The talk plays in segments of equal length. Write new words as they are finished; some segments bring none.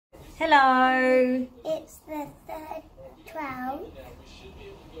Hello. It's the 12th.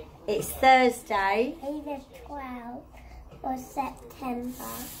 It's Thursday. The 12th of September.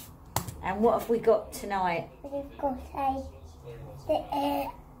 And what have we got tonight? We've got an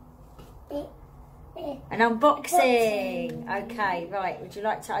unboxing. Okay, right. Would you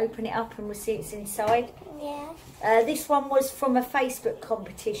like to open it up and we'll see what's inside? Yeah. This one was from a Facebook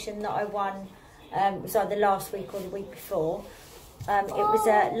competition that I won. It was either last week or the week before. It was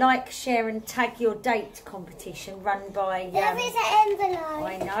a like, share and tag your date competition run by... there is an envelope.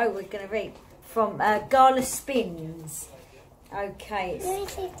 I know, we're going to read. From Gala Spins. Okay.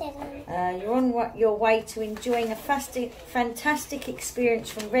 You're on your way to enjoying a fantastic experience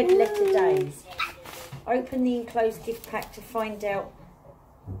from Red Letter Days. Open the enclosed gift pack to find out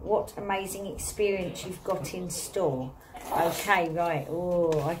what amazing experience you've got in store. Okay, right.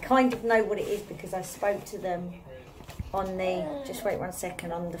 Oh, I kind of know what it is because I spoke to them on the, just wait 1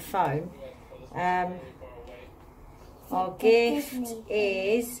 second, on the phone. Our gift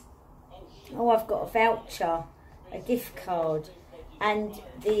is, I've got a voucher, a gift card, and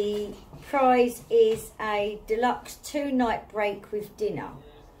the prize is a deluxe 2-night break with dinner.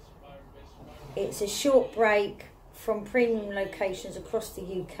 It's a short break from premium locations across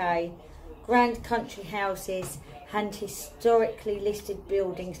the UK, grand country houses and historically listed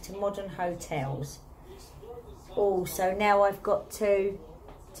buildings to modern hotels. Oh, so now I've got to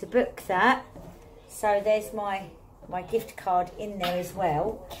book that. So there's my gift card in there as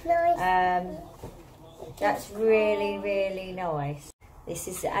well. That's really nice. This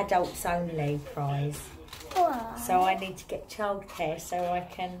is the adults only prize. So I need to get childcare so I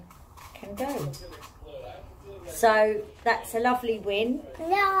can go. So that's a lovely win.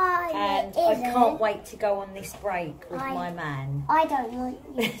 No, and I can't wait to go on this break with my man. I don't want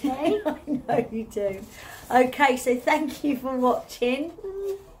you to. I know you do. Okay, so thank you for watching.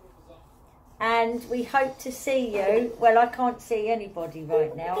 And we hope to see you. Well, I can't see anybody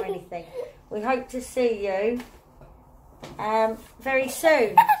right now or anything. We hope to see you very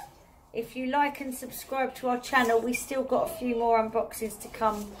soon. If you like and subscribe to our channel, we still got a few more unboxings to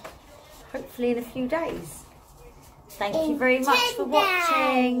come, hopefully in a few days. Thank you very much for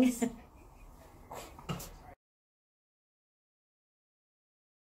watching.